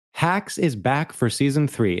Hacks is back for season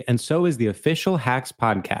 3, and so is the official Hacks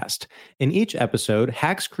podcast. In each episode,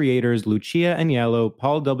 Hacks creators Lucia Agnello,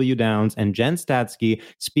 Paul W. Downs, and Jen Statsky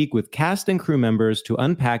speak with cast and crew members to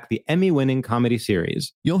unpack the Emmy-winning comedy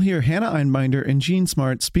series. You'll hear Hannah Einbinder and Gene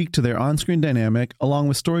Smart speak to their on-screen dynamic, along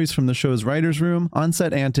with stories from the show's writer's room,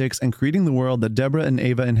 on-set antics, and creating the world that Deborah and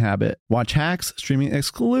Ava inhabit. Watch Hacks, streaming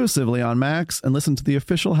exclusively on Max, and listen to the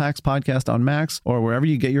official Hacks podcast on Max or wherever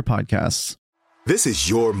you get your podcasts. This is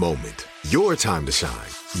your moment, your time to shine,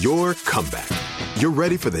 your comeback. You're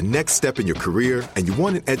ready for the next step in your career, and you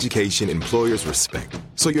want an education employers respect.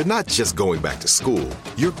 So you're not just going back to school,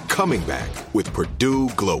 you're coming back with Purdue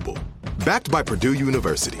Global. Backed by Purdue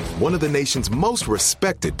University, one of the nation's most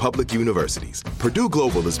respected public universities, Purdue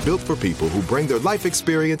Global is built for people who bring their life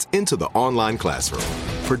experience into the online classroom.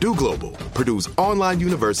 Purdue Global, Purdue's online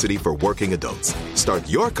university for working adults. Start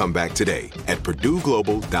your comeback today at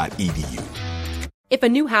purdueglobal.edu. If a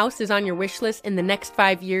new house is on your wish list in the next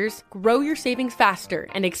 5 years, grow your savings faster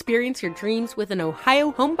and experience your dreams with an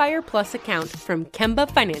Ohio Homebuyer Plus account from Kemba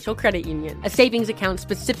Financial Credit Union. A savings account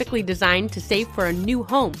specifically designed to save for a new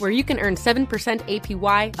home, where you can earn 7%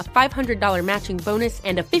 APY, a $500 matching bonus,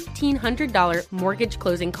 and a $1,500 mortgage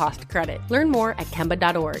closing cost credit. Learn more at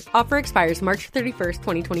Kemba.org. Offer expires March 31st,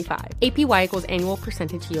 2025. APY equals annual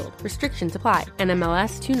percentage yield. Restrictions apply.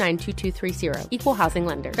 NMLS 292230. Equal housing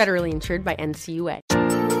lender. Federally insured by NCUA.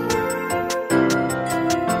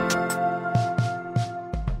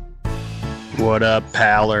 What up,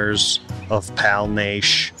 pallers of Pal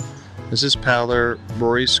Nation? This is Paller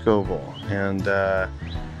Rory Scovel, and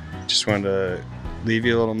just wanted to leave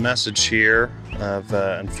you a little message here of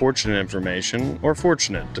unfortunate information, or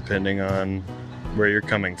fortunate, depending on where you're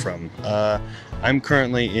coming from. I'm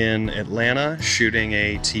currently in Atlanta shooting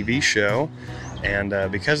a TV show,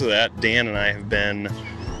 and because of that, Dan and I have been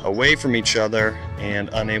away from each other and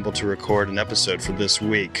unable to record an episode for this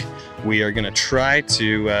week. We are going to try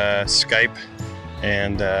to Skype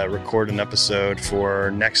and record an episode for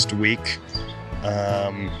next week,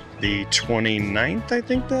 the 29th, I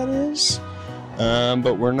think that is.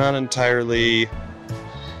 But we're not entirely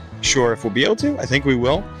sure if we'll be able to. I think we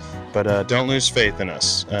will, but don't lose faith in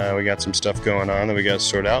us. We got some stuff going on that we got to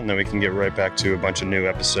sort out, and then we can get right back to a bunch of new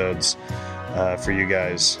episodes for you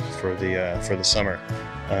guys for the summer.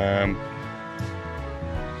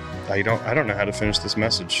 I don't know how to finish this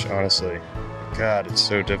message, honestly. God, it's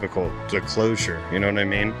so difficult. The closure, you know what I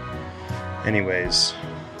mean? Anyways,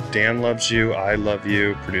 Dan loves you, I love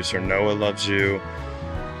you, producer Noah loves you,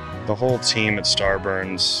 the whole team at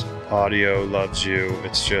Starburns Audio loves you.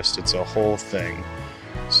 It's a whole thing.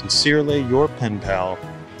 Sincerely, your pen pal,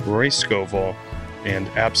 Rory Scovel, and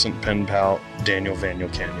absent pen pal, Daniel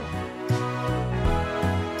Vaniel Canyon.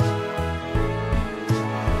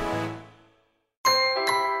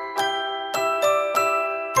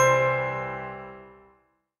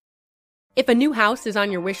 If a new house is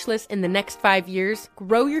on your wish list in the next 5 years,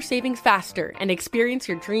 grow your savings faster and experience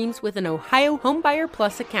your dreams with an Ohio Homebuyer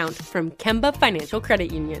Plus account from Kemba Financial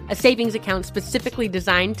Credit Union. A savings account specifically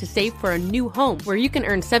designed to save for a new home, where you can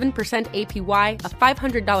earn 7% APY,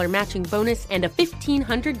 a $500 matching bonus, and a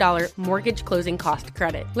 $1,500 mortgage closing cost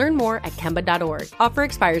credit. Learn more at Kemba.org. Offer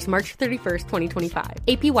expires March 31st, 2025.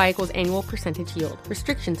 APY equals annual percentage yield.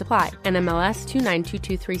 Restrictions apply. NMLS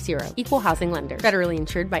 292230. Equal housing lender. Federally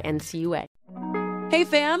insured by NCUA. Hey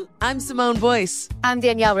fam, I'm Simone Boyce. I'm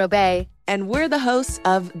Danielle Robay. And we're the hosts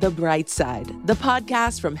of The Bright Side, the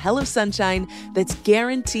podcast from Hello Sunshine that's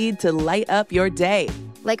guaranteed to light up your day.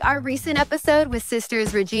 Like our recent episode with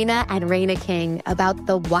sisters Regina and Raina King about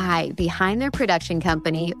the why behind their production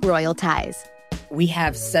company, Royal Ties. We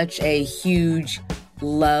have such a huge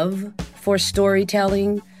love for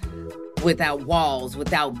storytelling without walls,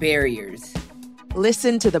 without barriers.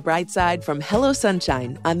 Listen to The Bright Side from Hello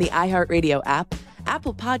Sunshine on the iHeartRadio app,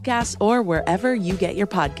 Apple Podcasts, or wherever you get your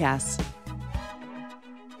podcasts.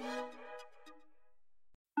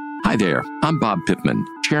 Hi there, I'm Bob Pittman,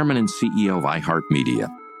 Chairman and CEO of iHeartMedia.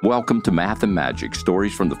 Welcome to Math and Magic,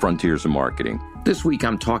 Stories from the Frontiers of Marketing. This week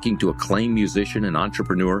I'm talking to acclaimed musician and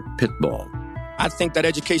entrepreneur, Pitbull. I think that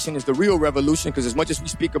education is the real revolution, because as much as we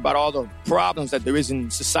speak about all the problems that there is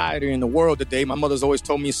in society and the world today, my mother's always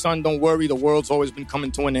told me, son, don't worry, the world's always been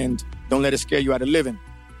coming to an end. Don't let it scare you out of living.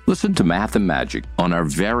 Listen to Math and Magic on our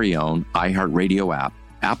very own iHeartRadio app,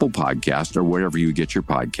 Apple Podcast, or wherever you get your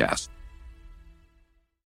podcasts.